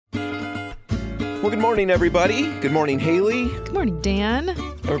Well, good morning, everybody. Good morning, Haley. Good morning, Dan.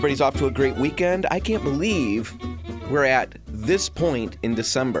 Everybody's off to a great weekend. I can't believe we're at this point in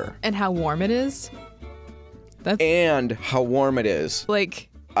December. And how warm it is. And how warm it is.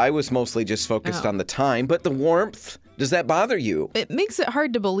 I was mostly just focused on the time, but the warmth, does that bother you? It makes it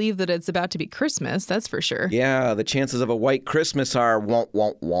hard to believe that it's about to be Christmas, that's for sure. Yeah, the chances of a white Christmas are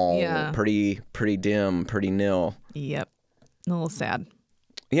Yeah. pretty dim, pretty nil. Yep. A little sad.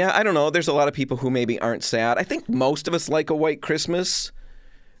 Yeah, I don't know. There's a lot of people who maybe aren't sad. I think most of us like a white Christmas,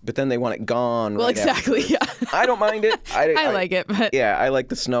 but then they want it gone. Well, right exactly, after. yeah. I don't mind it. I like it, but... Yeah, I like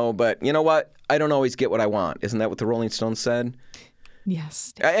the snow, but you know what? I don't always get what I want. Isn't that what the Rolling Stones said?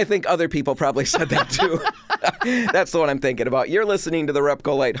 Yes. I think other people probably said that too. That's the one I'm thinking about. You're listening to the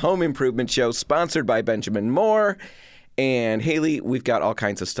Repco Light Home Improvement Show, sponsored by Benjamin Moore. And Haley, we've got all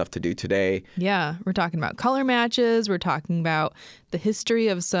kinds of stuff to do today. Yeah, we're talking about color matches. We're talking about the history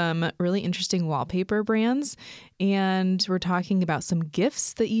of some really interesting wallpaper brands. And we're talking about some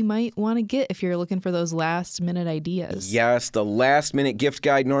gifts that you might want to get if you're looking for those last minute ideas. Yes, the last minute gift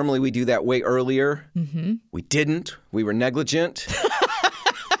guide. Normally we do that way earlier. Mm-hmm. We didn't. We were negligent.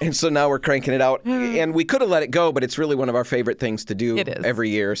 And so now we're cranking it out. And we could have let it go, but it's really one of our favorite things to do every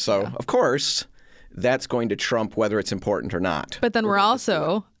year. So, of course, that's going to trump whether it's important or not. But then we're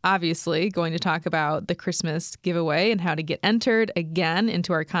also, obviously, going to talk about the Christmas giveaway and how to get entered again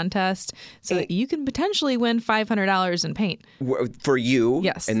into our contest so that you can potentially win $500 in paint. For you.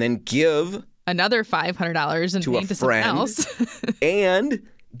 Yes. And then give another $500 in paint to someone else. And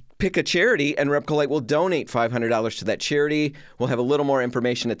pick a charity, and Repco Light will donate $500 to that charity. We'll have a little more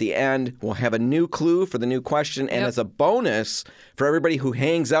information at the end. We'll have a new clue for the new question. And as a bonus, for everybody who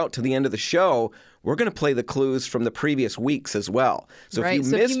hangs out to the end of the show, we're going to play the clues from the previous weeks as well. So if you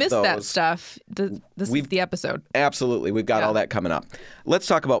missed those, that stuff, this is the episode. Absolutely. We've got all that coming up. Let's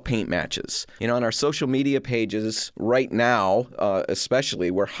talk about paint matches. You know, on our social media pages right now, especially,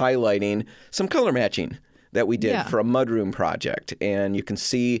 we're highlighting some color matching that we did for a mudroom project. And you can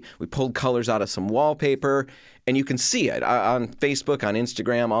see we pulled colors out of some wallpaper, and you can see it on Facebook, on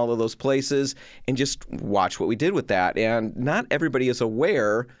Instagram, all of those places, and just watch what we did with that. And not everybody is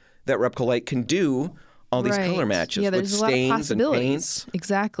aware that Repco Light can do all these color matches with stains and paints.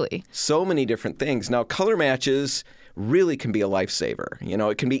 Exactly. So many different things. Now, color matches really can be a lifesaver. You know,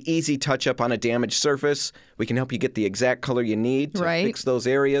 it can be easy touch-up on a damaged surface. We can help you get the exact color you need to fix those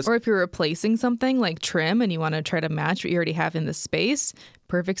areas. Or if you're replacing something like trim and you want to try to match what you already have in the space,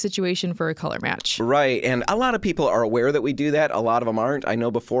 perfect situation for a color match. Right, and a lot of people are aware that we do that. A lot of them aren't. I know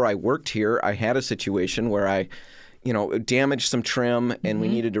before I worked here, I had a situation where I damaged some trim and we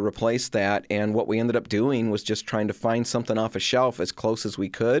needed to replace that. And what we ended up doing was just trying to find something off a shelf as close as we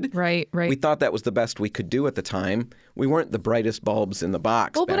could. Right. We thought that was the best we could do at the time. We weren't the brightest bulbs in the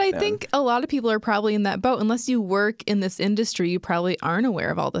box. Well, but I think a lot of people are probably in that boat. Unless you work in this industry, you probably aren't aware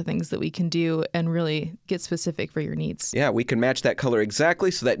of all the things that we can do and really get specific for your needs. Yeah, we can match that color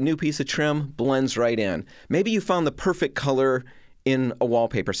exactly so that new piece of trim blends right in. Maybe you found the perfect color in a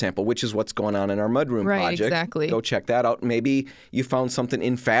wallpaper sample, which is what's going on in our mudroom project. Exactly. Go check that out. Maybe you found something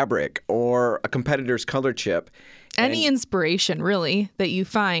in fabric or a competitor's color chip. Any inspiration, really, that you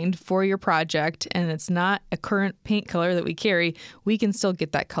find for your project, and it's not a current paint color that we carry, we can still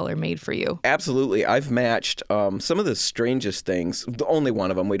get that color made for you. Absolutely. I've matched some of the strangest things. The only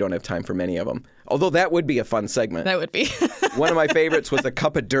one of them. We don't have time for many of them. Although that would be a fun segment. That would be. One of my favorites was a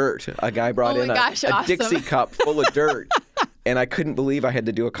cup of dirt. A guy brought in a Dixie cup full of dirt. And I couldn't believe I had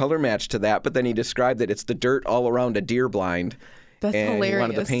to do a color match to that. But then he described that it's the dirt all around a deer blind. That's hilarious. He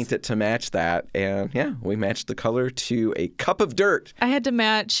wanted to paint it to match that. And yeah, we matched the color to a cup of dirt. I had to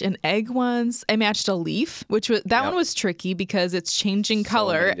match an egg once. I matched a leaf, which was one was tricky because it's changing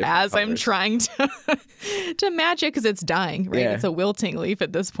color as I'm trying to match it because it's dying, right? Yeah. It's a wilting leaf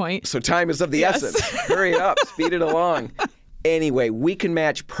at this point. So time is of the essence. Hurry up, speed it along. Anyway, we can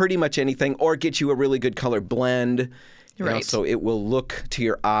match pretty much anything or get you a really good color blend. Right. So it will look to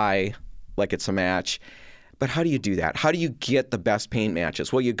your eye like it's a match. But how do you do that? How do you get the best paint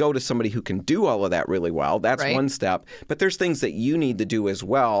matches? Well, you go to somebody who can do all of that really well. That's one step. But there's things that you need to do as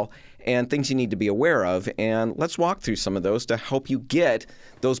well and things you need to be aware of. And let's walk through some of those to help you get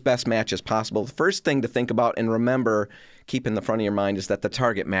those best matches possible. The first thing to think about and remember, keep in the front of your mind, is that the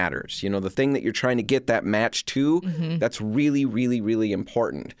target matters. You know, the thing that you're trying to get that match to, that's really, really, really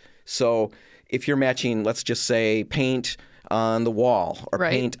important. So if you're matching, let's just say, paint on the wall or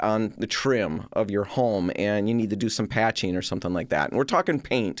paint on the trim of your home and you need to do some patching or something like that. And we're talking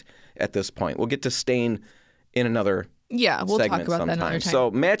paint at this point. We'll get to stain in another we'll segment talk about sometime. that another time.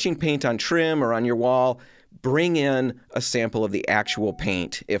 So matching paint on trim or on your wall, bring in a sample of the actual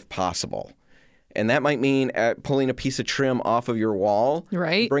paint if possible. And that might mean pulling a piece of trim off of your wall,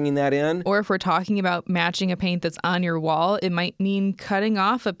 right? Bringing that in. Or if we're talking about matching a paint that's on your wall, it might mean cutting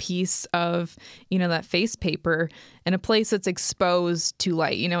off a piece of, that face paper in a place that's exposed to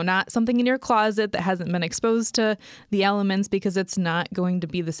light. Not something in your closet that hasn't been exposed to the elements, because it's not going to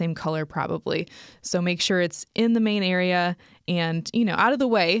be the same color probably. So make sure it's in the main area and, out of the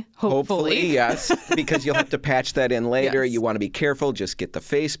way, hopefully. Yes, because you'll have to patch that in later. Yes. You want to be careful. Just get the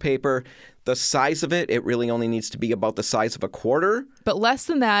face paper. The size of it really only needs to be about the size of a quarter. But less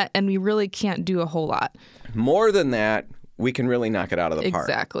than that, and we really can't do a whole lot. More than that, we can really knock it out of the park.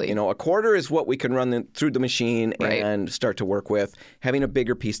 Exactly. A quarter is what we can run through the machine and start to work with. Having a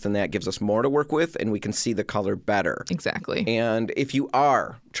bigger piece than that gives us more to work with, and we can see the color better. Exactly. And if you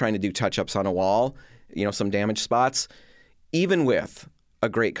are trying to do touch-ups on a wall, some damaged spots, even with a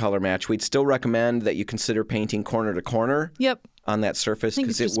great color match, we'd still recommend that you consider painting corner to corner. Yep. On that surface,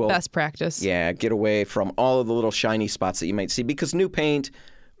 because it will best practice. Yeah, get away from all of the little shiny spots that you might see, because new paint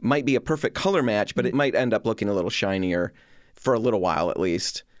might be a perfect color match, but it might end up looking a little shinier for a little while at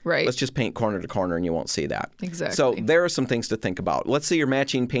least. Right. Let's just paint corner to corner and you won't see that. Exactly. So there are some things to think about. Let's say you're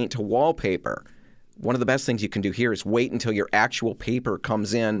matching paint to wallpaper. One of the best things you can do here is wait until your actual paper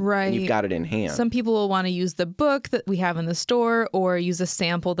comes in and you've got it in hand. Some people will want to use the book that we have in the store or use a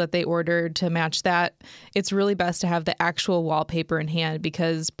sample that they ordered to match that. It's really best to have the actual wallpaper in hand,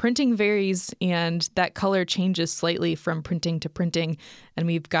 because printing varies and that color changes slightly from printing to printing, and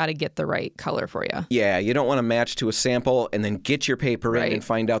we've got to get the right color for you. Yeah, you don't want to match to a sample and then get your paper in and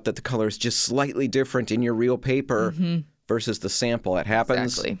find out that the color is just slightly different in your real paper. Mm-hmm. Versus the sample. It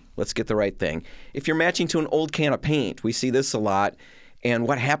happens. Exactly. Let's get the right thing. If you're matching to an old can of paint, we see this a lot. And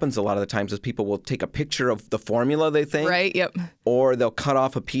what happens a lot of the times is people will take a picture of the formula they think. Right, yep. Or they'll cut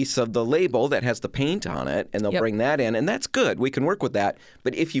off a piece of the label that has the paint on it, and they'll bring that in. And that's good. We can work with that.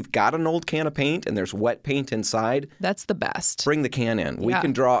 But if you've got an old can of paint and there's wet paint inside, that's the best. Bring the can in.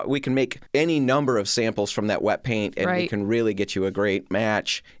 We can make any number of samples from that wet paint, and we can really get you a great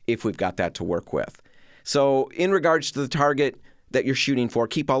match if we've got that to work with. So in regards to the target that you're shooting for,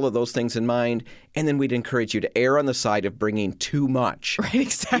 keep all of those things in mind. And then we'd encourage you to err on the side of bringing too much. Right,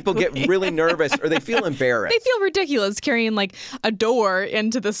 exactly. People get really nervous or they feel embarrassed. They feel ridiculous carrying like a door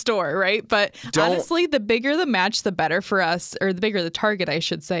into the store, right? But honestly, the bigger the match, the better for us, or the bigger the target, I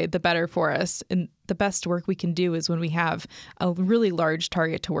should say, the better for us. And the best work we can do is when we have a really large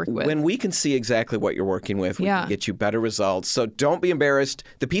target to work with. When we can see exactly what you're working with, we can get you better results. So don't be embarrassed.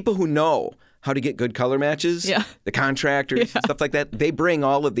 The people who know how to get good color matches, the contractors, and stuff like that, they bring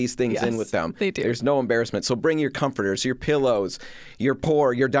all of these things in with them. They do. There's no embarrassment. So bring your comforters, your pillows, your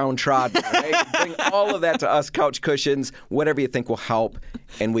poor, your downtrodden, right? Bring all of that to us, couch cushions, whatever you think will help,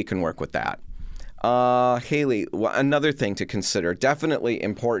 and we can work with that. Haley, another thing to consider, definitely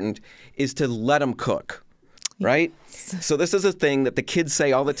important, is to let them cook, right? So this is a thing that the kids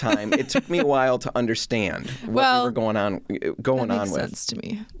say all the time. It took me a while to understand what we were going on with. That makes sense to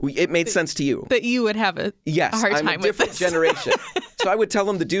me. It made sense to you. That you would have a hard time with this. I'm a different generation. So I would tell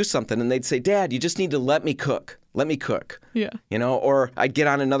them to do something, and they'd say, Dad, you just need to let me cook. Let me cook. Yeah. Or I'd get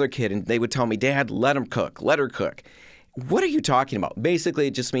on another kid, and they would tell me, Dad, let him cook. Let her cook. What are you talking about? Basically,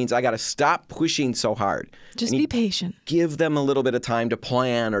 it just means I got to stop pushing so hard. Just be patient. Give them a little bit of time to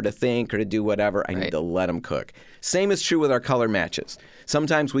plan or to think or to do whatever. I need to let them cook. Same is true with our color matches.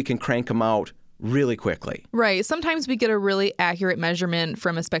 Sometimes we can crank them out really quickly. Right. Sometimes we get a really accurate measurement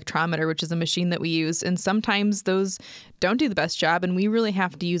from a spectrometer, which is a machine that we use. And sometimes those don't do the best job. And we really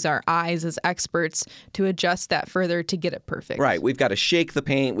have to use our eyes as experts to adjust that further to get it perfect. Right. We've got to shake the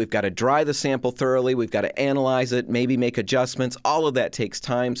paint. We've got to dry the sample thoroughly. We've got to analyze it, maybe make adjustments. All of that takes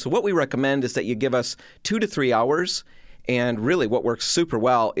time. So what we recommend is that you give us 2 to 3 hours. And really what works super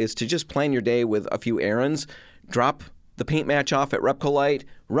well is to just plan your day with a few errands. Drop the paint match off at Repcolite,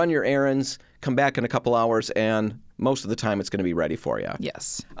 run your errands, come back in a couple hours, and most of the time it's going to be ready for you.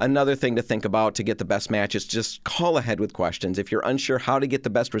 Yes. Another thing to think about to get the best match is just call ahead with questions. If you're unsure how to get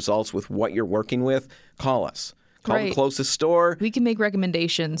the best results with what you're working with, call us. Call the closest store. We can make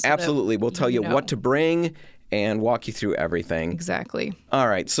recommendations. Absolutely. We'll tell you what to bring and walk you through everything. Exactly. All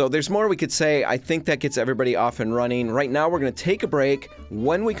right. So there's more we could say. I think that gets everybody off and running. Right now, we're going to take a break.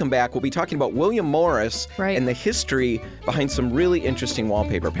 When we come back, we'll be talking about William Morris and the history behind some really interesting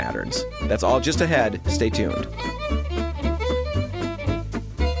wallpaper patterns. That's all just ahead. Stay tuned.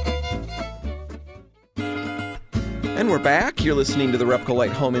 And we're back. You're listening to the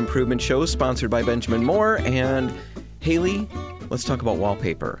Repcolite Home Improvement Show, sponsored by Benjamin Moore. And Haley, let's talk about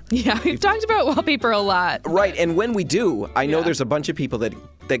wallpaper. Yeah, we've talked about wallpaper a lot. Right, and when we do, I know there's a bunch of people that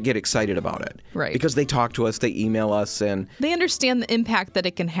get excited about it. Right. Because they talk to us, they email us, and they understand the impact that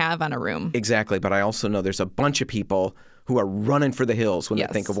it can have on a room. Exactly, but I also know there's a bunch of people who are running for the hills when they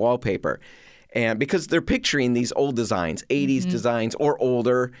think of wallpaper. And because they're picturing these old designs, 80s designs or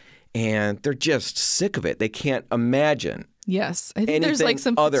older, and they're just sick of it. They can't imagine. Yes. I think there's like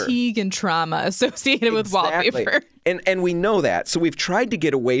some fatigue and trauma associated with wallpaper. And we know that. So we've tried to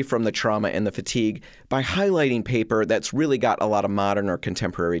get away from the trauma and the fatigue by highlighting paper that's really got a lot of modern or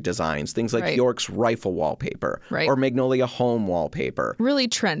contemporary designs. Things like York's rifle wallpaper or Magnolia home wallpaper. Really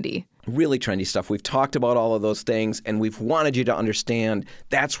trendy. Really trendy stuff. We've talked about all of those things, and we've wanted you to understand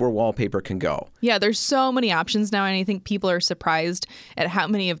that's where wallpaper can go. Yeah, there's so many options now, and I think people are surprised at how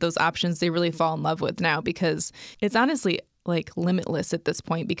many of those options they really fall in love with now, because it's honestly like limitless at this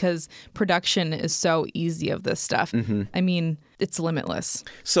point, because production is so easy of this stuff. I mean, it's limitless.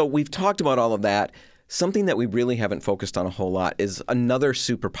 So we've talked about all of that. Something that we really haven't focused on a whole lot is another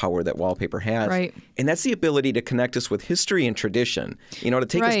superpower that wallpaper has. Right. And that's the ability to connect us with history and tradition, to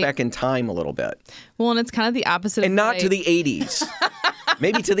take us back in time a little bit. Well, and it's kind of the opposite. And not to the 80s.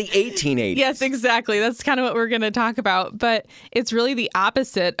 Maybe to the 1880s. Yes, exactly. That's kind of what we're going to talk about. But it's really the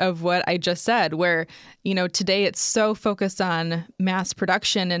opposite of what I just said, where, today it's so focused on mass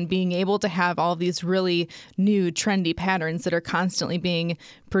production and being able to have all these really new trendy patterns that are constantly being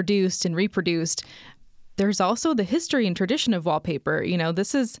produced and reproduced. There's also the history and tradition of wallpaper.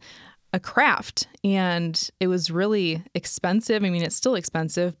 This is a craft, and it was really expensive. I mean, it's still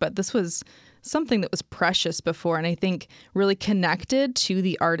expensive, but this was something that was precious before, and I think really connected to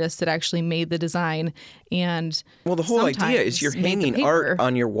the artists that actually made the design. And well, the whole idea is you're hanging art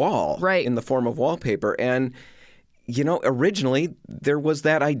on your wall in the form of wallpaper. And originally there was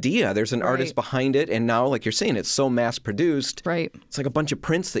that idea. There's an artist behind it, and now, like you're saying, it's so mass-produced. Right. It's like a bunch of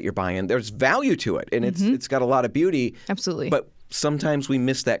prints that you're buying. There's value to it, and it's got a lot of beauty. Absolutely. But sometimes we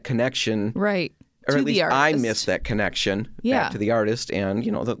miss that connection. Right. Or to at least the I miss that connection back to the artist and,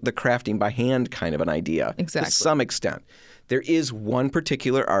 the crafting by hand kind of an idea. Exactly. To some extent. There is one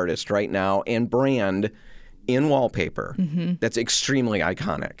particular artist right now and brand in wallpaper that's extremely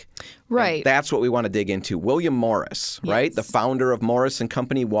iconic. Right. And that's what we want to dig into. William Morris, right? The founder of Morris &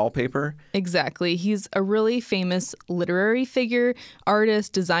 Company Wallpaper. Exactly. He's a really famous literary figure,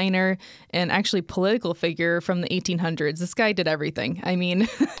 artist, designer, and actually political figure from the 1800s. This guy did everything. I mean,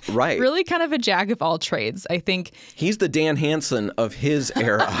 really kind of a jack of all trades, I think. He's the Dan Hansen of his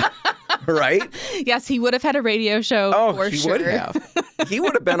era. Right? Yes, he would have had a radio show for sure. He would have. He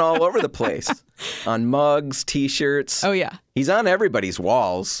would have been all over the place on mugs, T-shirts. Oh, yeah. He's on everybody's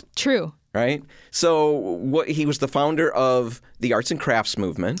walls. True. Right? So he was the founder of the arts and crafts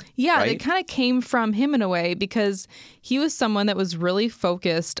movement. Yeah, it kind of came from him in a way, because he was someone that was really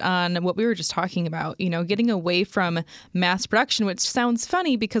focused on what we were just talking about, getting away from mass production, which sounds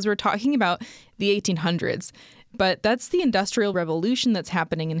funny because we're talking about the 1800s. But that's the Industrial Revolution that's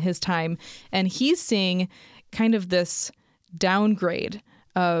happening in his time. And he's seeing kind of this downgrade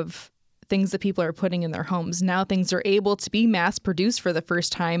of things that people are putting in their homes. Now things are able to be mass produced for the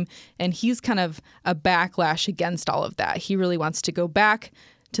first time. And he's kind of a backlash against all of that. He really wants to go back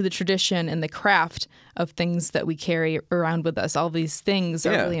to the tradition and the craft of things that we carry around with us. All these things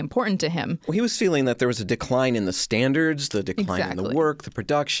are really important to him. Well, he was feeling that there was a decline in the standards, the decline in the work, the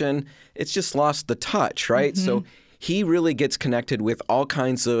production. It's just lost the touch, right? So he really gets connected with all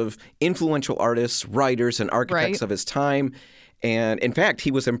kinds of influential artists, writers, and architects of his time. And in fact,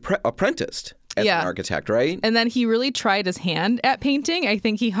 he was apprenticed as an architect, right? And then he really tried his hand at painting. I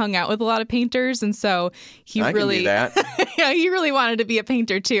think he hung out with a lot of painters, and so he I really can do that. Yeah, he really wanted to be a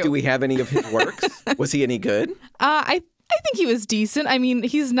painter too. Do we have any of his works? Was he any good? I think he was decent. I mean,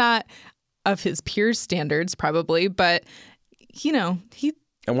 he's not of his peers' standards probably, but he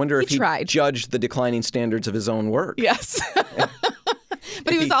I wonder if he tried. Judged the declining standards of his own work. Yes.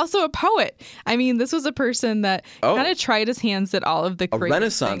 But he was also a poet. I mean, this was a person that kind of tried his hands at all of the creative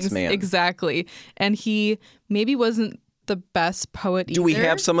Renaissance things. man. Exactly. And he maybe wasn't the best poet either. Do we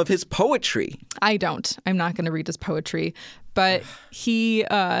have some of his poetry? I don't. I'm not going to read his poetry. But he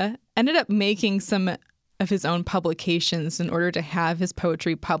ended up making some of his own publications in order to have his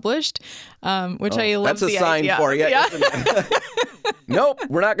poetry published, which I love. That's a sign for you, isn't it? Nope,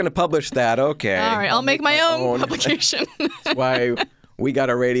 we're not going to publish that. Okay. All right, I'll make my own publication. That's why we got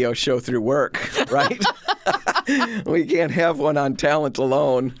a radio show through work, right? We can't have one on talent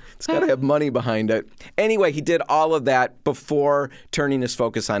alone. It's got to have money behind it. Anyway, he did all of that before turning his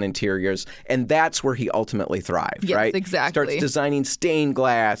focus on interiors, and that's where he ultimately thrived, yes, right? Exactly. Starts designing stained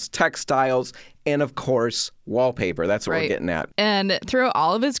glass, textiles, and, of course, wallpaper. That's what we're getting at. And throughout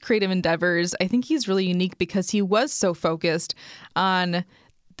all of his creative endeavors, I think he's really unique because he was so focused on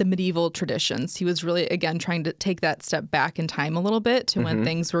the medieval traditions. He was really, again, trying to take that step back in time a little bit to when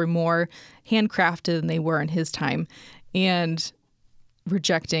things were more handcrafted than they were in his time, and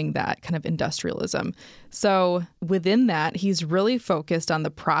rejecting that kind of industrialism. So within that, he's really focused on the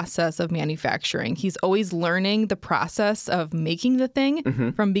process of manufacturing. He's always learning the process of making the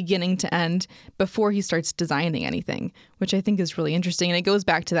thing from beginning to end before he starts designing anything, which I think is really interesting. And it goes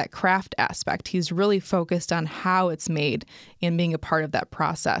back to that craft aspect. He's really focused on how it's made and being a part of that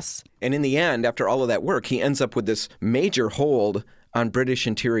process. And in the end, after all of that work, he ends up with this major hold on British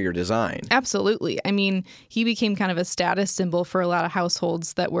interior design. Absolutely. I mean, he became kind of a status symbol for a lot of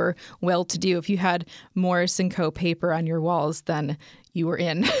households that were well-to-do. If you had Morris & Co. paper on your walls, then you were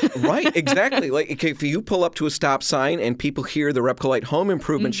in. Right, exactly. Like if you pull up to a stop sign and people hear the Repcolite Home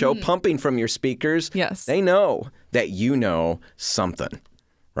Improvement Show pumping from your speakers, they know that you know something,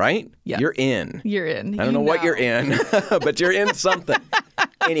 right? Yes. You're in. You're in. I don't know what you're in, but you're in something.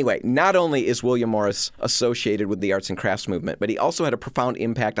 Anyway, not only is William Morris associated with the arts and crafts movement, but he also had a profound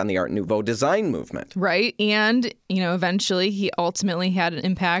impact on the Art Nouveau design movement. Right. And, eventually he ultimately had an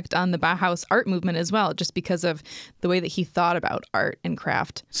impact on the Bauhaus art movement as well, just because of the way that he thought about art and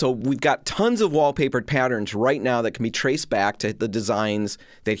craft. So we've got tons of wallpapered patterns right now that can be traced back to the designs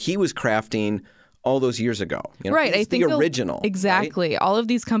that he was crafting all those years ago. Right. I think the original. Exactly. Right? All of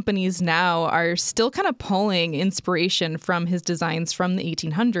these companies now are still kind of pulling inspiration from his designs from the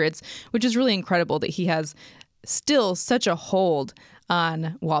 1800s, which is really incredible that he has still such a hold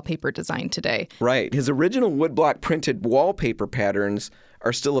on wallpaper design today. Right. His original woodblock printed wallpaper patterns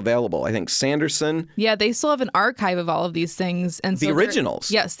are still available. I think Sanderson. Yeah, they still have an archive of all of these things. And so the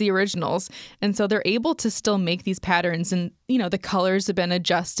originals. Yes, the originals. And so they're able to still make these patterns, and, the colors have been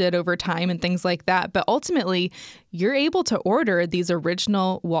adjusted over time and things like that. But ultimately, you're able to order these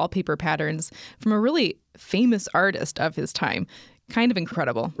original wallpaper patterns from a really famous artist of his time. Kind of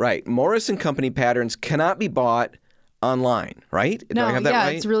incredible. Right. Morris & Company patterns cannot be bought online, right? No, Do I have that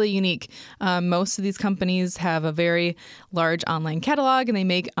right? It's really unique. Most of these companies have a very large online catalog, and they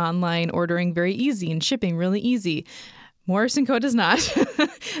make online ordering very easy and shipping really easy. Morris & Co. does not.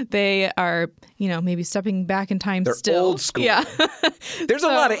 They are, maybe stepping back in time. They're still. Old school. Yeah. There's a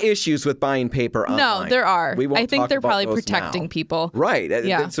lot of issues with buying paper online. No, there are. I think they're probably protecting people. Right.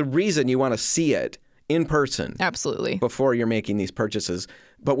 Yeah. It's a reason you want to see it in person. Absolutely. Before you're making these purchases.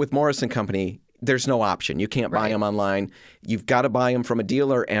 But with Morris & Company, there's no option. You can't buy them online. You've got to buy them from a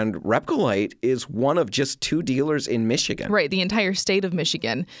dealer, and Repcolite is one of just 2 dealers in Michigan. Right, the entire state of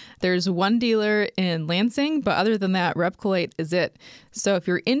Michigan. There's one dealer in Lansing, but other than that, Repcolite is it. So if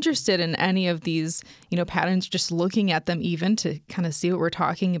you're interested in any of these, patterns, just looking at them even to kind of see what we're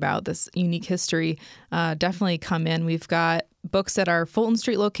talking about, this unique history, definitely come in. We've got books at our Fulton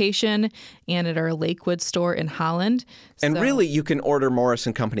Street location and at our Lakewood store in Holland. And really, you can order Morris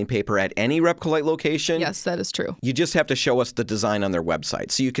 & Company paper at any Repcolite location. Yes, that is true. You just have to show us the design on their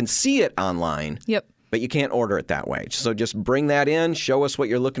website. So you can see it online. Yep. But you can't order it that way. So just bring that in, show us what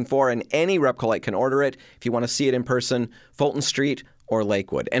you're looking for, and any Repcolite can order it. If you want to see it in person, Fulton Street or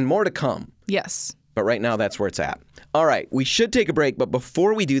Lakewood. And more to come. Yes. But right now, that's where it's at. All right, we should take a break, but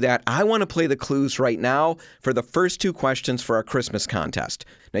before we do that, I want to play the clues right now for the first 2 questions for our Christmas contest.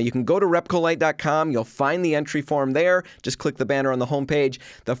 Now, you can go to repcolite.com. You'll find the entry form there. Just click the banner on the homepage.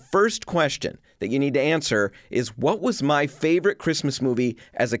 The first question that you need to answer is, what was my favorite Christmas movie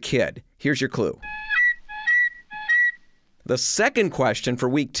as a kid? Here's your clue. The second question for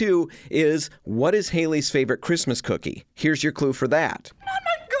week 2 is, what is Haley's favorite Christmas cookie? Here's your clue for that.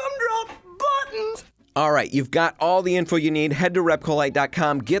 All right, you've got all the info you need. Head to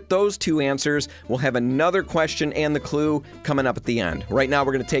repcolite.com. Get those 2 answers. We'll have another question and the clue coming up at the end. Right now,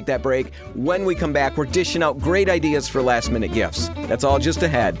 we're going to take that break. When we come back, we're dishing out great ideas for last-minute gifts. That's all just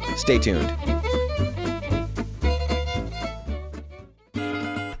ahead. Stay tuned.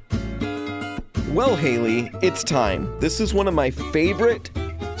 Well, Haley, it's time. This is one of my favorite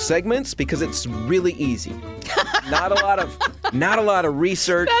segments because it's really easy. Not a lot of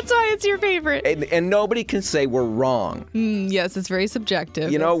research. That's why it's your favorite. And nobody can say we're wrong. Yes, it's very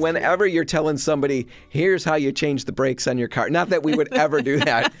subjective. Whenever you're telling somebody, here's how you change the brakes on your car. Not that we would ever do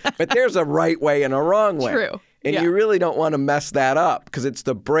that, but there's a right way and a wrong way. True. And you really don't want to mess that up because it's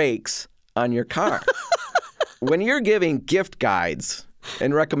the brakes on your car. When you're giving gift guides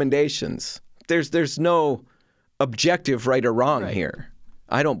and recommendations, there's no objective right or wrong here.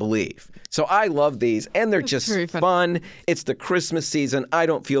 I don't believe. So I love these, and they're just fun. It's the Christmas season. I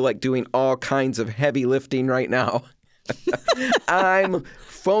don't feel like doing all kinds of heavy lifting right now. I'm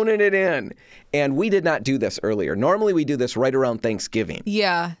phoning it in. And we did not do this earlier. Normally we do this right around Thanksgiving.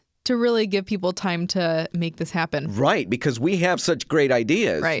 Yeah, to really give people time to make this happen. Right, because we have such great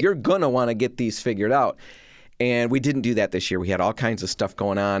ideas. Right. You're going to want to get these figured out. And we didn't do that this year. We had all kinds of stuff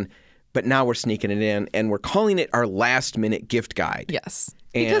going on. But now we're sneaking it in, and we're calling it our last-minute gift guide. Yes.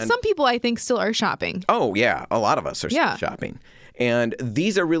 Because some people, I think, still are shopping. Oh, yeah. A lot of us are still shopping. And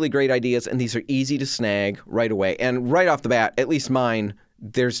these are really great ideas, and these are easy to snag right away. And right off the bat, at least mine,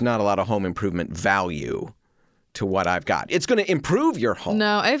 there's not a lot of home improvement value to what I've got. It's going to improve your home.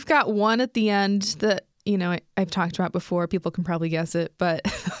 No, I've got one at the end that, I've talked about before. People can probably guess it, but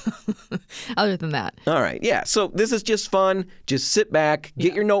other than that. All right. Yeah. So this is just fun. Just sit back,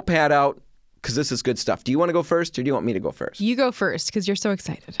 get your notepad out, because this is good stuff. Do you want to go first, or do you want me to go first? You go first, because you're so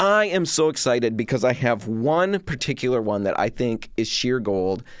excited. I am so excited because I have one particular one that I think is sheer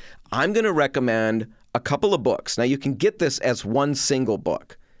gold. I'm going to recommend a couple of books. Now, you can get this as one single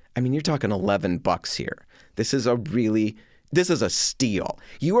book. I mean, you're talking $11 here. This is a steal.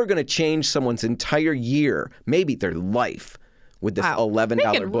 You are going to change someone's entire year, maybe their life, with this $11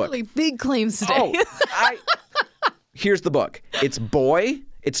 Making book. Really big claims today. Here's the book. It's Boy.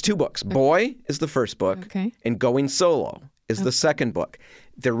 It's two books. Boy is the first book, and Going Solo is the second book.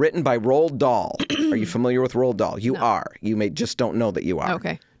 They're written by Roald Dahl. Are you familiar with Roald Dahl? You are. You may just don't know that you are.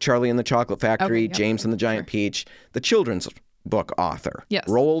 Okay. Charlie and the Chocolate Factory, James and the Giant Peach, the children's book author. Yes.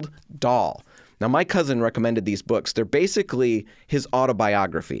 Roald Dahl. Now, my cousin recommended these books. They're basically his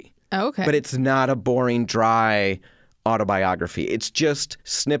autobiography. Oh, okay. But it's not a boring, dry autobiography. It's just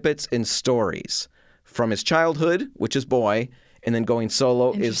snippets and stories from his childhood, which is Boy, and then Going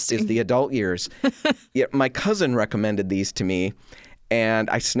Solo is the adult years. Yeah, my cousin recommended these to me, and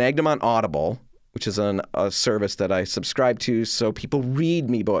I snagged them on Audible, which is a service that I subscribe to so people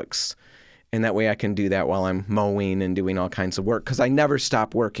read me books. And that way I can do that while I'm mowing and doing all kinds of work, because I never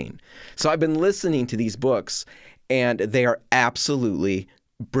stop working. So I've been listening to these books, and they are absolutely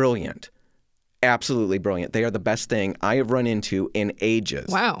brilliant. Absolutely brilliant. They are the best thing I have run into in ages.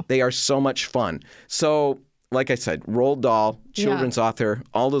 Wow. They are so much fun. So, like I said, Roald Dahl, children's author,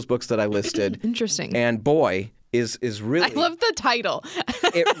 all those books that I listed. Interesting. And Boy is really... I love the title.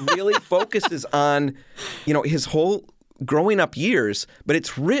 It really focuses on, his whole growing up years, but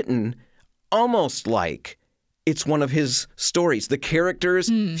it's written almost like it's one of his stories. The characters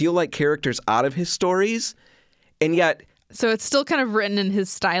feel like characters out of his stories, and yet... So it's still kind of written in his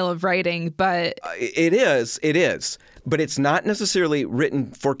style of writing, but... It is. But it's not necessarily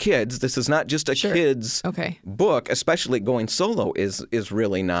written for kids. This is not just a kid's book, especially Going Solo is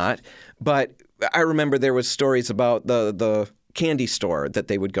really not. But I remember there was stories about the candy store that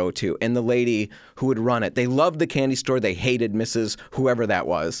they would go to and the lady who would run it. They loved the candy store. They hated Mrs. whoever that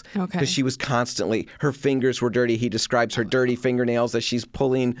was because she was constantly, her fingers were dirty. He describes her dirty fingernails as she's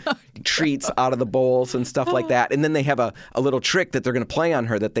pulling treats out of the bowls and stuff like that. And then they have a little trick that they're going to play on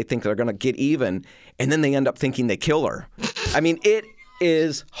her that they think they're going to get even. And then they end up thinking they kill her. I mean, it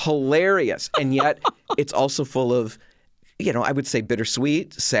is hilarious. And yet it's also full of, I would say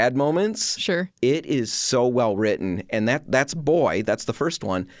bittersweet, sad moments. Sure. It is so well written. And that's Boy. That's the first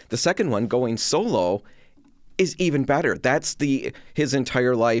one. The second one, Going Solo, is even better. That's his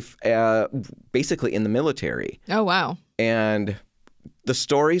entire life basically in the military. Oh, wow. And the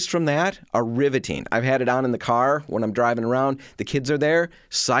stories from that are riveting. I've had it on in the car when I'm driving around. The kids are there.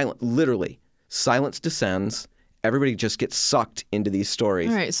 Literally, silence descends. Everybody just gets sucked into these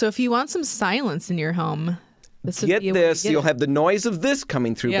stories. All right. So if you want some silence in your home... Get this. You'll have the noise of this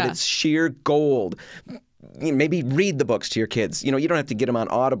coming through, but it's sheer gold. Maybe read the books to your kids. You don't have to get them on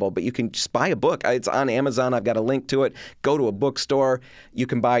Audible, but you can just buy a book. It's on Amazon. I've got a link to it. Go to a bookstore. You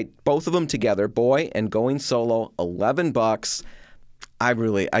can buy both of them together, Boy and Going Solo, $11.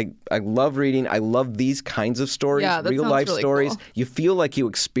 I love reading. I love these kinds of stories, real life really stories. Cool. You feel like you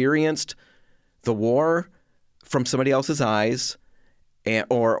experienced the war from somebody else's eyes,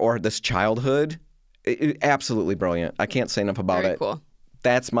 or this childhood. Absolutely brilliant. I can't say enough about Very it. Cool.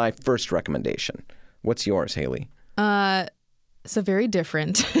 That's my first recommendation. What's yours, Haley? So very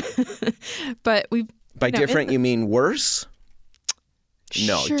different. But By different, you mean worse?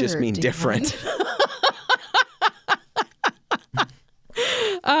 No, sure, just mean different.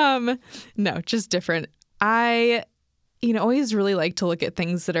 No, just different. I always really like to look at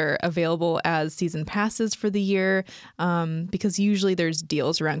things that are available as season passes for the year, because usually there's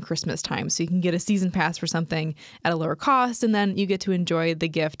deals around Christmas time. So you can get a season pass for something at a lower cost, and then you get to enjoy the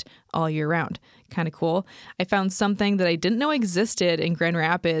gift all year round. Kind of cool. I found something that I didn't know existed in Grand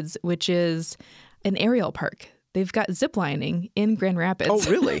Rapids, which is an aerial park. they've got zip lining in Grand Rapids. Oh,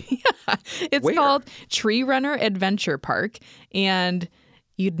 really? Yeah. It's Where? called Tree Runner Adventure Park. And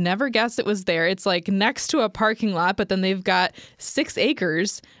you'd never guess it was there. It's like next to a parking lot, but then they've got 6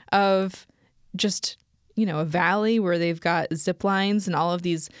 acres of just, a valley where they've got zip lines and all of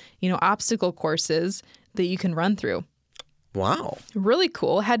these, obstacle courses that you can run through. Wow. Really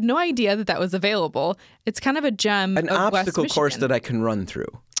cool. Had no idea that was available. It's kind of a gem An of West obstacle course Michigan. that I can run through.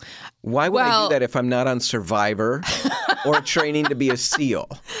 Why would I do that if I'm not on Survivor or training to be a SEAL?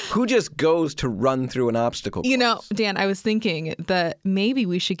 Who just goes to run through an obstacle course? Dan, I was thinking that maybe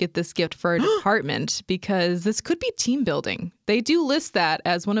we should get this gift for our department because this could be team building. They do list that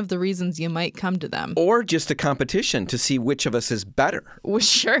as one of the reasons you might come to them. Or just a competition to see which of us is better. Well,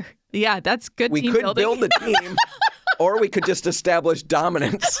 sure. Yeah, that's good We team could building. build a team, or we could just establish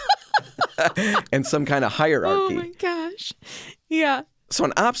dominance and some kind of hierarchy. Oh my gosh. Yeah. So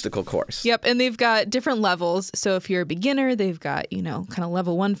an obstacle course. Yep. And they've got different levels. So if you're a beginner, they've got, kind of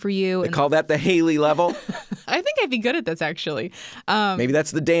level 1 for you. They And call that the Haley level. I think I'd be good at this, actually. Maybe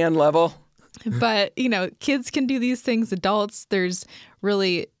that's the Dan level. But, kids can do these things. Adults, there's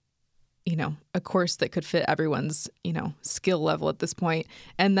really, a course that could fit everyone's, skill level at this point.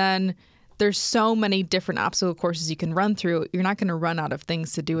 And then there's so many different obstacle courses you can run through. You're not going to run out of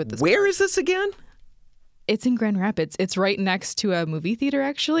things to do at this point. Where is this again? It's in Grand Rapids. It's right next to a movie theater,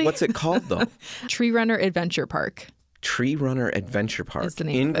 actually. What's it called, though? Tree Runner Adventure Park. Tree Runner Adventure Park Is the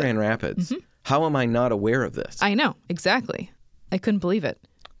name in of it. Grand Rapids. How am I not aware of this? I know, exactly. I couldn't believe it.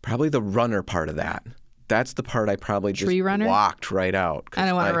 Probably the runner part of that. That's the part I probably just Tree runner? walked right out. I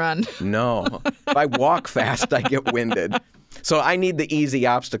don't want to run. No. If I walk fast, I get winded. So I need the easy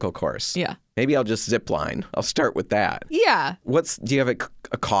obstacle course. Yeah. Maybe I'll just zip line. I'll start with that. Yeah. Do you have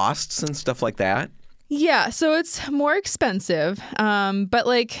a costs and stuff like that? Yeah, so it's more expensive, but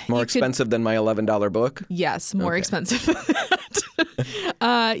More expensive than my $11 book? Yes, more expensive than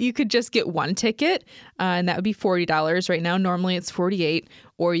that. You could just get one ticket, and that would be $40 right now. Normally it's $48.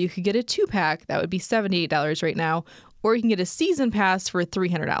 Or you could get a 2-pack. That would be $78 right now. Or you can get a season pass for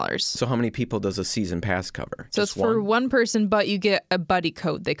 $300. So how many people does a season pass cover? So Just it's for one person, but you get a buddy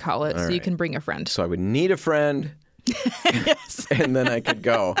code, they call it. All so you right. can bring a friend. So I would need a friend, Yes. and then I could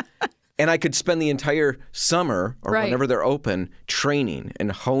go. And I could spend the entire summer or Right. whenever they're open training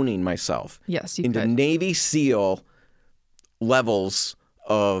and honing myself Yes, you into could. Navy SEAL levels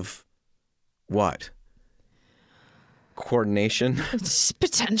of what? Coordination?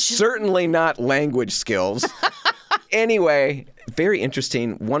 Potential. Certainly not language skills. Anyway, very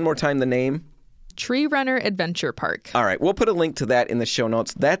interesting. One more time, the name. Tree Runner Adventure Park. All right, we'll put a link to that in the show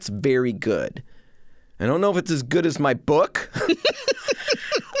notes. That's very good. I don't know if it's as good as my book.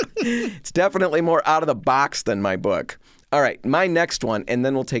 It's definitely more out of the box than my book. All right, my next one, and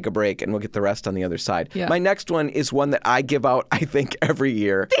then we'll take a break and we'll get the rest on the other side. Yeah. My next one is one that I give out, I think, every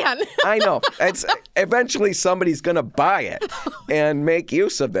year. Dan. I know. It's eventually somebody's going to buy it and make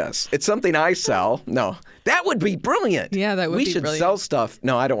use of this. It's something I sell. No, that would be brilliant. Yeah, that would we be should brilliant. sell stuff.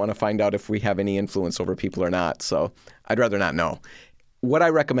 No, I don't want to find out if we have any influence over people or not, so I'd rather not know. What I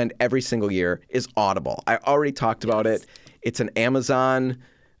recommend every single year is Audible. I already talked about it. It's an Amazon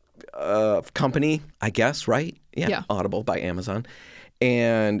company, I guess, right? Yeah. Audible by Amazon.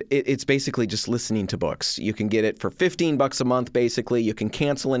 And it's basically just listening to books. You can get it for $15 a month, basically. You can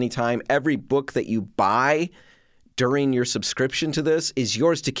cancel anytime. Every book that you buy during your subscription to this is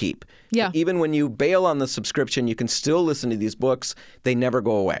yours to keep. Yeah. Even when you bail on the subscription, you can still listen to these books. They never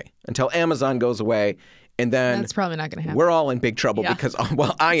go away until Amazon goes away. And then That's probably not going to happen. we're all in big trouble because,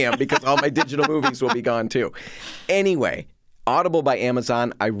 well, I am because all my digital movies will be gone too. Anyway, Audible by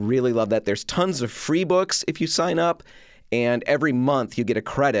Amazon. I really love that. There's tons of free books if you sign up. And every month you get a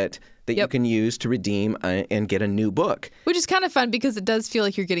credit that you can use to redeem and get a new book. Which is kind of fun because it does feel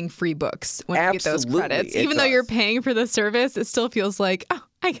like you're getting free books when you get those Absolutely, credits. it Even though does. you're paying for the service, it still feels like, oh,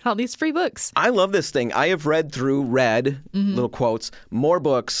 I got all these free books. I love this thing. I have read, little quotes, more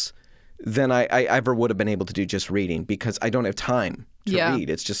books than I ever would have been able to do just reading because I don't have time to read.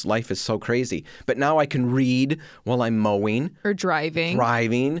 It's just life is so crazy. But now I can read while I'm mowing, Or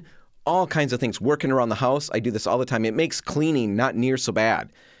driving. all kinds of things. Working around the house, I do this all the time. It makes cleaning not near so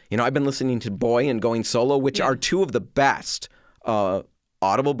bad. You know, I've been listening to Boy and Going Solo, which are two of the best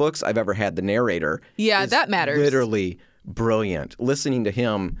Audible books I've ever had. The narrator is that matters. literally brilliant. Listening to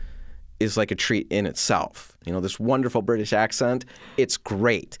him is like a treat in itself. You know, this wonderful British accent. It's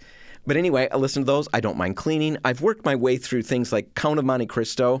great. But anyway, I listen to those. I don't mind cleaning. I've worked my way through things like Count of Monte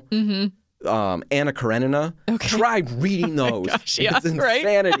Cristo, Anna Karenina. Tried reading those. gosh, yeah, It's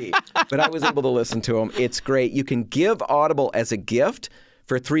insanity. But I was able to listen to them. It's great. You can give Audible as a gift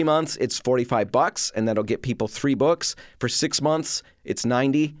For 3 months, it's $45, and that'll get people 3 books. For 6 months, it's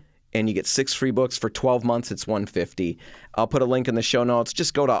 $90, and you get 6 free books. For 12 months, it's $150. I'll put a link in the show notes.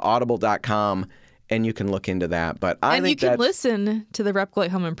 Just go to audible.com, and you can look into that. But I think you can listen to the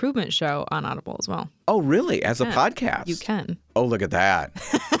Repcolite Home Improvement Show on Audible as well. Oh, really? As a podcast? You can. Oh, look at that.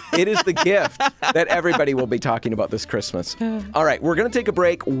 It is the gift that everybody will be talking about this Christmas. All right, we're going to take a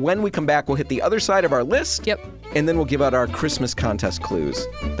break. When we come back, we'll hit the other side of our list. Yep. And then we'll give out our Christmas contest clues.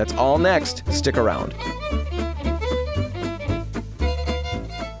 That's all next. Stick around.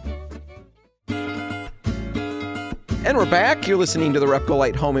 And we're back. You're listening to the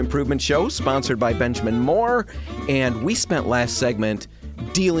Repcolite Home Improvement Show, sponsored by Benjamin Moore. And we spent last segment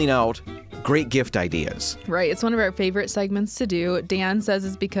dealing out great gift ideas. Right. It's one of our favorite segments to do. Dan says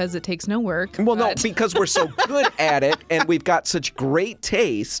it's because it takes no work. Well, no, because we're so good at it and we've got such great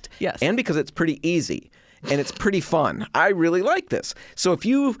taste. Yes. And because it's pretty easy and it's pretty fun. I really like this. So if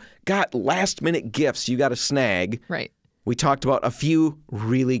you've got last-minute gifts you got to snag, right. We talked about a few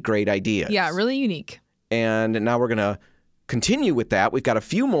really great ideas. Yeah, really unique. And now we're going to continue with that. We've got a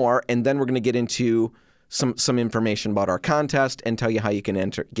few more, and then we're going to get into some information about our contest and tell you how you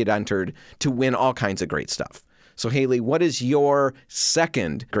can get entered to win all kinds of great stuff. So, Haley, what is your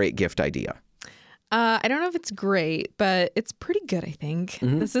second great gift idea? I don't know if it's great, but it's pretty good, I think.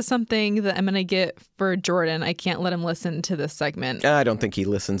 Mm-hmm. This is something that I'm going to get for Jordan. I can't let him listen to this segment. I don't think he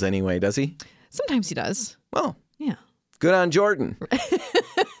listens anyway, does he? Sometimes he does. Well, yeah. Good on Jordan.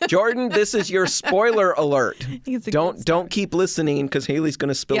 Jordan, this is your spoiler alert. Don't keep listening because Haley's going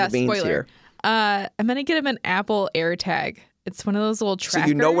to spill the beans spoiler. here. I'm going to get him an Apple AirTag. It's one of those little trackers. So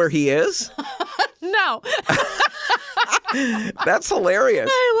you know where he is? No. That's hilarious.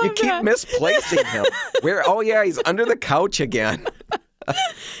 I love you keep misplacing him. Where? Oh, yeah, he's under the couch again.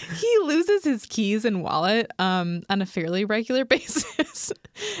 He loses his keys and wallet on a fairly regular basis.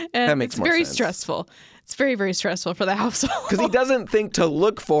 And that makes more sense. It's very stressful. It's very, very stressful for the household. Because he doesn't think to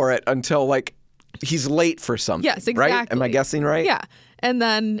look for it until, like, he's late for something. Yes, exactly. Right? Am I guessing right? Yeah. And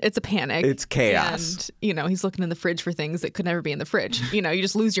then it's a panic. It's chaos. And, he's looking in the fridge for things that could never be in the fridge. You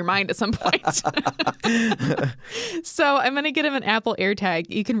just lose your mind at some point. So I'm going to get him an Apple AirTag.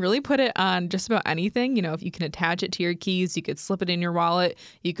 You can really put it on just about anything. If you can attach it to your keys, you could slip it in your wallet.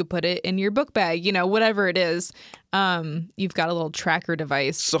 You could put it in your book bag, whatever it is. You've got a little tracker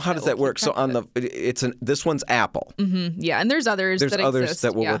device. So how does that work? So this one's Apple. Mm-hmm. Yeah, and there's others. There's others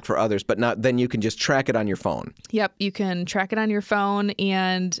that will work for others, but not. Then you can just track it on your phone. Yep, you can track it on your phone,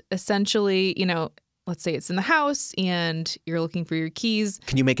 and essentially, let's say it's in the house and you're looking for your keys.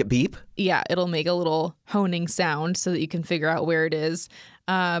 Can you make it beep? Yeah, it'll make a little honing sound so that you can figure out where it is.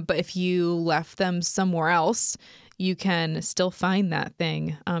 But if you left them somewhere else, you can still find that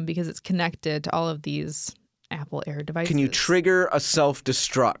thing because it's connected to all of these Apple Air devices. Can you trigger a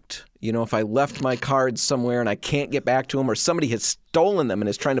self-destruct? If I left my cards somewhere and I can't get back to them, or somebody has stolen them and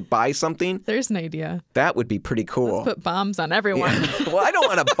is trying to buy something. There's an idea. That would be pretty cool. Let's put bombs on everyone. Yeah. Well, I don't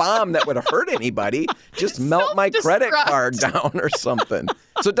want a bomb that would hurt anybody. Just melt my credit card down or something.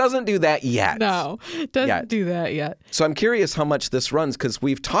 So it doesn't do that yet. No, it doesn't do that yet. So I'm curious how much this runs, because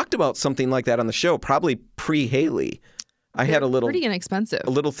we've talked about something like that on the show, probably pre-Haley. I had pretty inexpensive.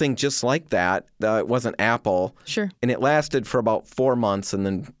 A little thing just like that. It wasn't Apple. Sure. And it lasted for about 4 months, and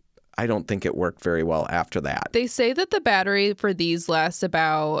then I don't think it worked very well after that. They say that the battery for these lasts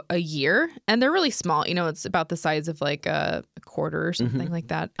about a year, and they're really small. It's about the size of like a quarter or something like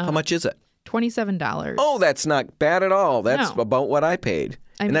that. How much is it? $27. Oh, that's not bad at all. That's about what I paid.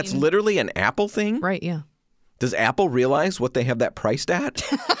 And that's literally an Apple thing? Right, yeah. Does Apple realize what they have that priced at?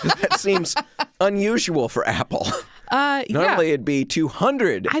 That seems unusual for Apple. Normally it'd be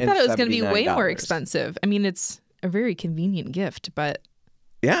 $200. I thought it was going to be way more expensive. I mean, it's a very convenient gift, but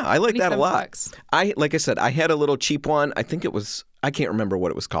yeah, I like that a lot. Bucks. Like I said, I had a little cheap one. I think I can't remember what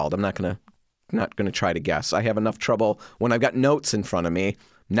it was called. I'm not gonna try to guess. I have enough trouble when I've got notes in front of me,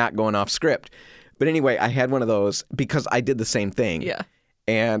 not going off script. But anyway, I had one of those because I did the same thing. Yeah.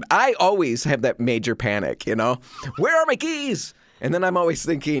 And I always have that major panic, Where are my keys? And then I'm always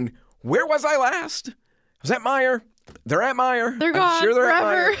thinking, where was I last? I was at Meijer. They're at Meijer. They're gone. I'm sure they're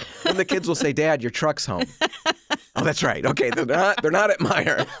forever. at Meijer. And the kids will say, Dad, your truck's home. Oh, that's right. Okay, they're not at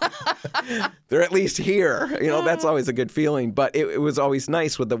Meijer. They're at least here. That's always a good feeling. But it was always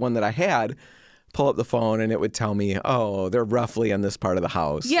nice with the one that I had. Pull up the phone and it would tell me, oh, they're roughly in this part of the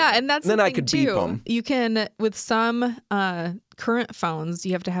house. Yeah, and that's then the I thing could too. beep them. You can, with some current phones,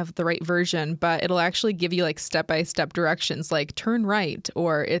 you have to have the right version, but it'll actually give you like step-by-step directions, like turn right,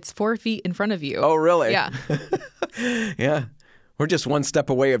 or it's 4 feet in front of you. Oh, really? Yeah. Yeah. We're just one step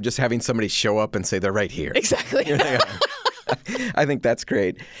away of just having somebody show up and say they're right here. Exactly. Here they are. I think that's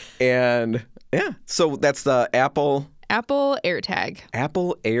great. And yeah, so that's the Apple AirTag.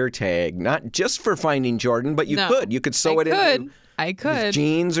 Apple AirTag, not just for Finding Jordan, but you could sew it into his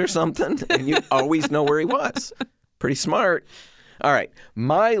jeans or something, and you always know where he was. Pretty smart. All right.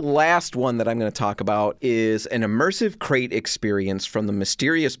 My last one that I'm going to talk about is an immersive crate experience from the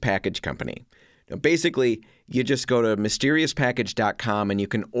Mysterious Package Company. Now, basically, you just go to mysteriouspackage.com and you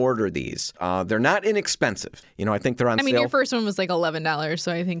can order these. They're not inexpensive. I think they're on sale. Your first one was like $11,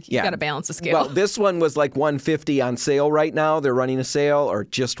 so I think you got to balance the scale. Well, this one was like $150 on sale right now. They're running a sale, or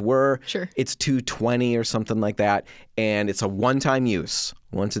just were. Sure. It's $220 or something like that, and it's a one-time use.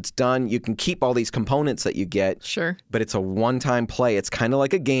 Once it's done, you can keep all these components that you get. Sure. But it's a one-time play. It's kind of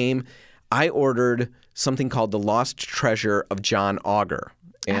like a game. I ordered something called The Lost Treasure of John Augur.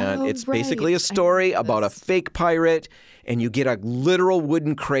 And it's basically a story about a fake pirate, and you get a literal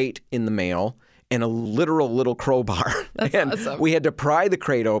wooden crate in the mail and a literal little crowbar. That's awesome. We had to pry the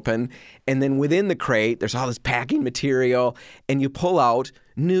crate open, and then within the crate, there's all this packing material, and you pull out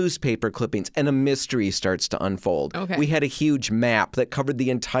newspaper clippings, and a mystery starts to unfold. Okay. We had a huge map that covered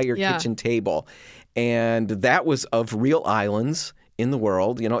the entire kitchen table, and that was of real islands in the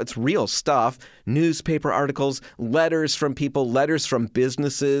world. It's real stuff. Newspaper articles, letters from people, letters from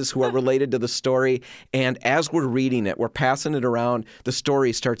businesses who are related to the story. And as we're reading it, we're passing it around, the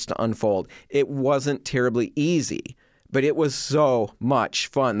story starts to unfold. It wasn't terribly easy, but it was so much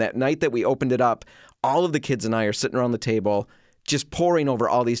fun. That night that we opened it up, all of the kids and I are sitting around the table just poring over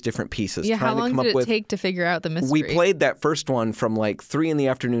all these different pieces. Yeah, how long did it take to figure out the mystery? We played that first one from like 3 in the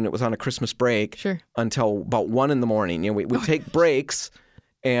afternoon. It was on a Christmas break. Sure. Until about 1 in the morning. We take breaks,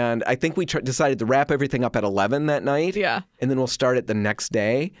 and I think we decided to wrap everything up at 11 that night. Yeah. And then we'll start it the next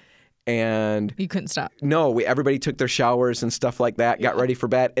day. And you couldn't stop. No, everybody took their showers and stuff like that, got ready for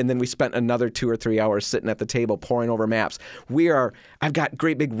bed, and then we spent another 2 or 3 hours sitting at the table poring over maps. I've got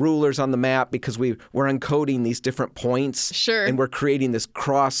great big rulers on the map because we're encoding these different points. Sure. And we're creating this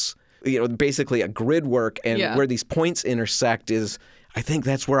cross, basically a grid work, and where these points intersect I think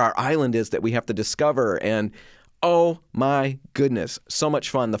that's where our island is that we have to discover. And oh my goodness, so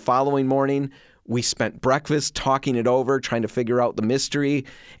much fun. The following morning, we spent breakfast talking it over, trying to figure out the mystery,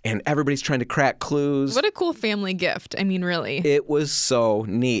 and everybody's trying to crack clues. What a cool family gift. I mean, really. It was so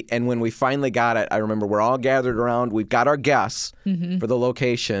neat. And when we finally got it, I remember we're all gathered around. We've got our guess for the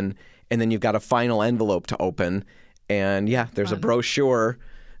location, and then you've got a final envelope to open. And there's a brochure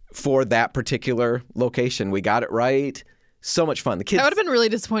for that particular location. We got it right. So much fun. The kids. That would have been really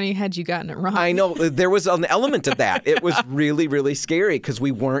disappointing had you gotten it wrong. I know. There was an element of that. It was really, really scary because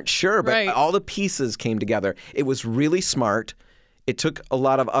we weren't sure, but all the pieces came together. It was really smart. It took a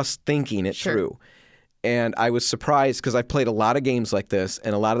lot of us thinking it through. And I was surprised because I've played a lot of games like this,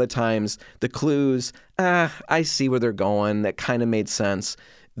 and a lot of the times the clues, I see where they're going. That kind of made sense.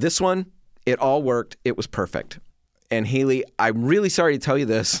 This one, it all worked. It was perfect. And Haley, I'm really sorry to tell you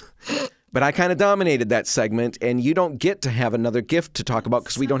this, but I kind of dominated that segment, and you don't get to have another gift to talk about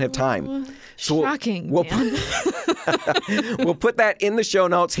because we don't have time. So shocking, we'll put that in the show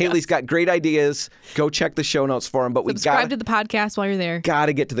notes. Haley's got great ideas. Go check the show notes for them. But subscribe to the podcast while you're there. Got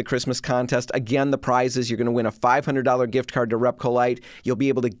to get to the Christmas contest. Again, the prize is you're going to win a $500 gift card to Repcolite. You'll be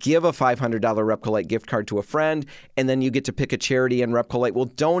able to give a $500 Repcolite gift card to a friend, and then you get to pick a charity, and Repcolite will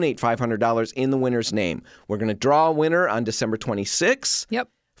donate $500 in the winner's name. We're going to draw a winner on December 26th. Yep.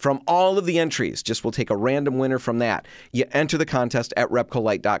 From all of the entries, we'll take a random winner from that. You enter the contest at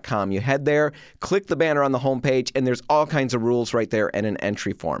repcolite.com. You head there, click the banner on the homepage, and there's all kinds of rules right there and an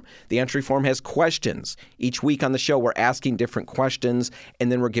entry form. The entry form has questions. Each week on the show, we're asking different questions,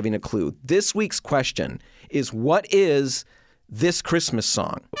 and then we're giving a clue. This week's question is, what is this Christmas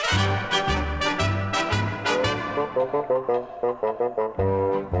song?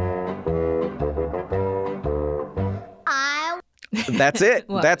 That's it.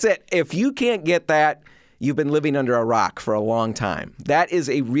 That's it. If you can't get that, you've been living under a rock for a long time. That is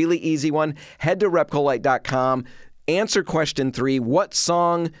a really easy one. Head to repcolite.com. Answer question 3. What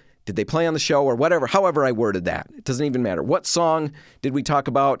song did they play on the show, or whatever, however I worded that? It doesn't even matter. What song did we talk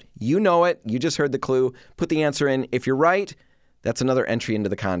about? You know it. You just heard the clue. Put the answer in. If you're right, that's another entry into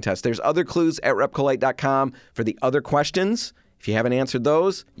the contest. There's other clues at repcolite.com for the other questions. If you haven't answered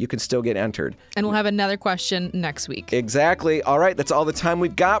those, you can still get entered. And we'll have another question next week. Exactly. All right, that's all the time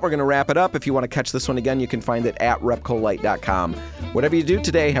we've got. We're going to wrap it up. If you want to catch this one again, you can find it at repcolite.com. Whatever you do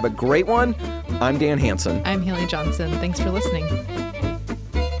today, have a great one. I'm Dan Hansen. I'm Haley Johnson. Thanks for listening.